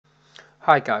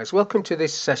Hi guys, welcome to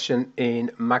this session in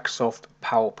Microsoft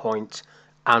PowerPoint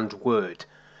and Word.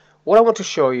 What I want to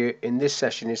show you in this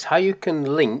session is how you can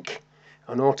link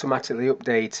and automatically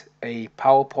update a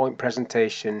PowerPoint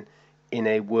presentation in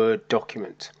a Word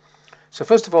document. So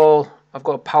first of all, I've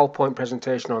got a PowerPoint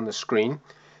presentation on the screen,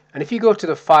 and if you go to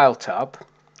the File tab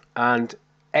and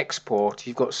Export,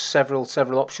 you've got several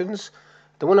options.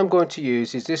 The one I'm going to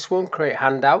use is this one, Create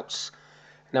Handouts.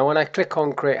 Now when I click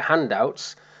on Create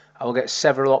Handouts, I will get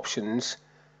several options,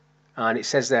 and it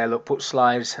says there, look, put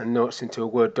slides and notes into a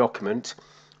Word document,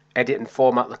 edit and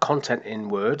format the content in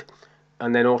Word,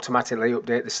 and then automatically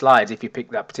update the slides if you pick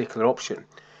that particular option.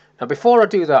 Now before I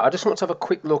do that, I just want to have a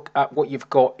quick look at what you've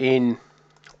got in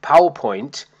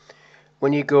PowerPoint.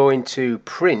 When you go into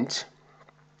print,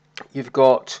 you've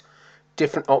got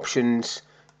different options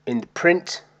in the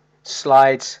print,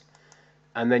 slides,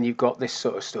 and then you've got this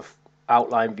sort of stuff,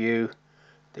 outline view.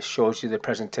 This shows you the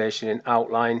presentation in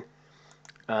outline,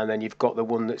 and then you've got the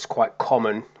one that's quite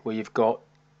common where you've got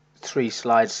 3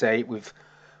 slides, say, with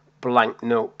blank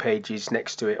note pages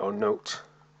next to it, or note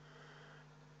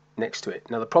next to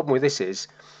it. Now the problem with this is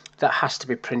that has to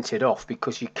be printed off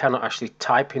because you cannot actually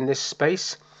type in this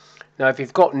space. Now if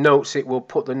you've got notes, it will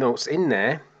put the notes in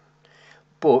there,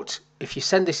 but if you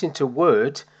send this into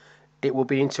Word, it will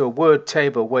be into a Word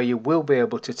table where you will be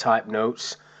able to type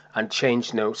notes and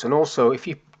change notes. And also, if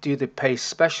you do the paste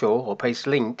special or paste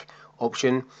link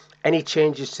option, any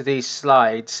changes to these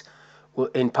slides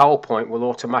in PowerPoint will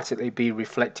automatically be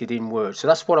reflected in Word. So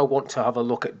that's what I want to have a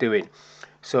look at doing.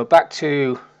 So back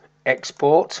to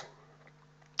Export,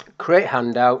 Create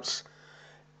Handouts,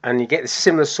 and you get a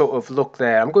similar sort of look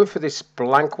there. I'm going for this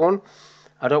blank one.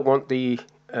 I don't want the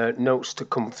notes to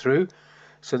come through,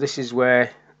 so this is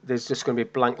where there's just going to be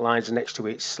blank lines next to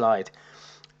each slide.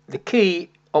 The key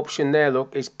option there,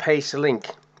 look, is paste link,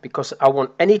 because I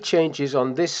want any changes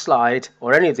on this slide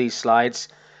or any of these slides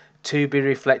to be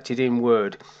reflected in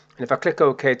Word. And if I click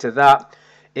OK to that,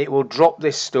 it will drop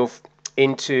this stuff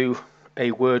into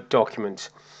a Word document.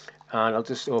 And I'll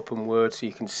just open Word so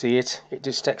you can see it. It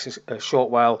just takes a short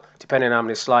while, depending on how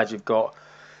many slides you've got,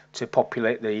 to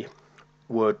populate the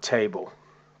Word table.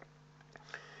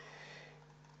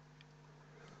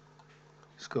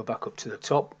 Let's go back up to the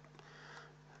top.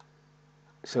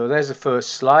 So there's the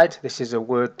first slide. This is a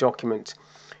Word document.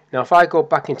 Now if I go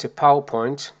back into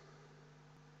PowerPoint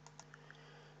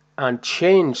and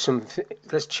change something,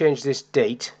 let's change this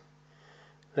date.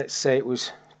 Let's say it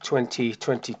was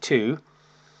 2022.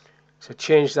 So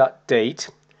change that date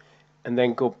and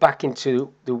then go back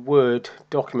into the Word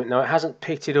document. Now it hasn't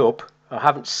picked it up. I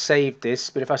haven't saved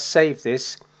this, but if I save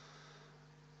this,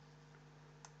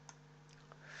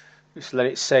 just let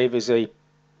it save as a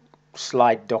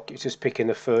slide doc. It's just picking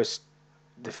the first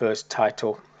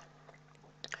title.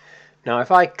 Now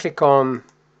if I click on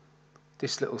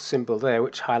this little symbol there,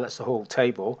 which highlights the whole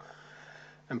table,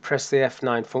 and press the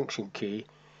F9 function key,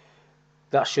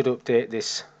 that should update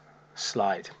this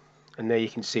slide, and there you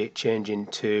can see it changing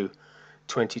to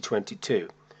 2022.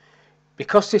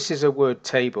 Because this is a Word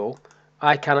table,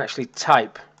 I can actually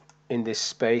type in this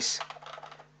space.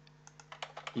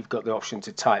 You've got the option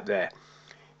to type there.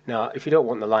 Now if you don't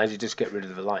want the lines, you just get rid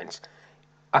of the lines.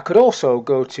 I could also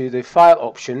go to the File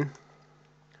option,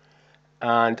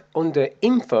 and under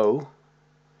Info,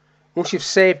 once you've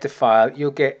saved the file,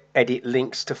 you'll get Edit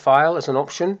Links to File as an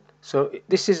option. So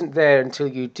this isn't there until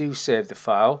you do save the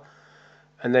file,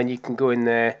 and then you can go in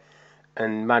there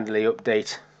and manually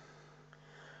update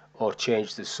or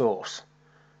change the source.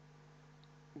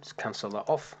 Just cancel that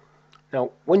off. Now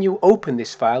when you open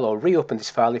this file or reopen this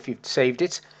file, if you've saved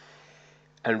it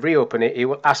and reopen it, it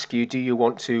will ask you, do you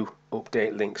want to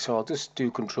update links? So I'll just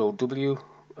do Control W.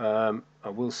 I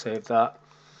will save that,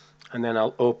 and then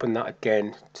I'll open that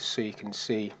again so you can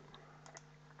see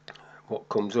what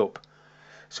comes up.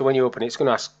 So when you open it, it's going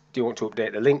to ask, do you want to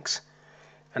update the links?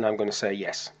 And I'm going to say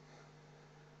yes.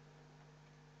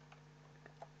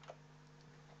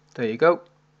 There you go.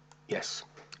 Yes.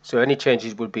 So any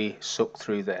changes would be sucked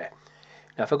through there.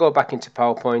 Now if I go back into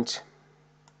PowerPoint,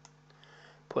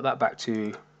 put that back to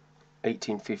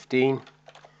 1815,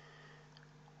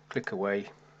 click away,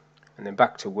 and then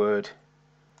back to Word.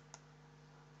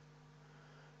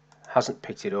 Hasn't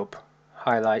picked it up.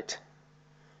 Highlight,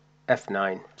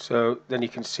 F9. So then you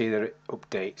can see that it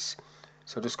updates.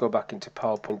 So just go back into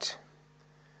PowerPoint,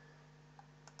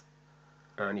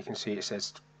 and you can see it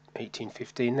says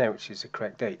 1815 there, which is the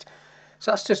correct date.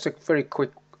 So that's just a very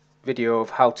quick video of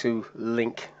how to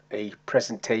link a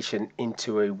presentation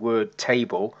into a Word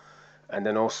table and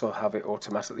then also have it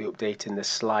automatically updating the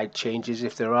slide changes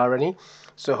if there are any.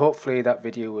 So hopefully that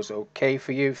video was okay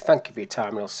for you. Thank you for your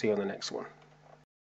time, and I'll see you on the next one.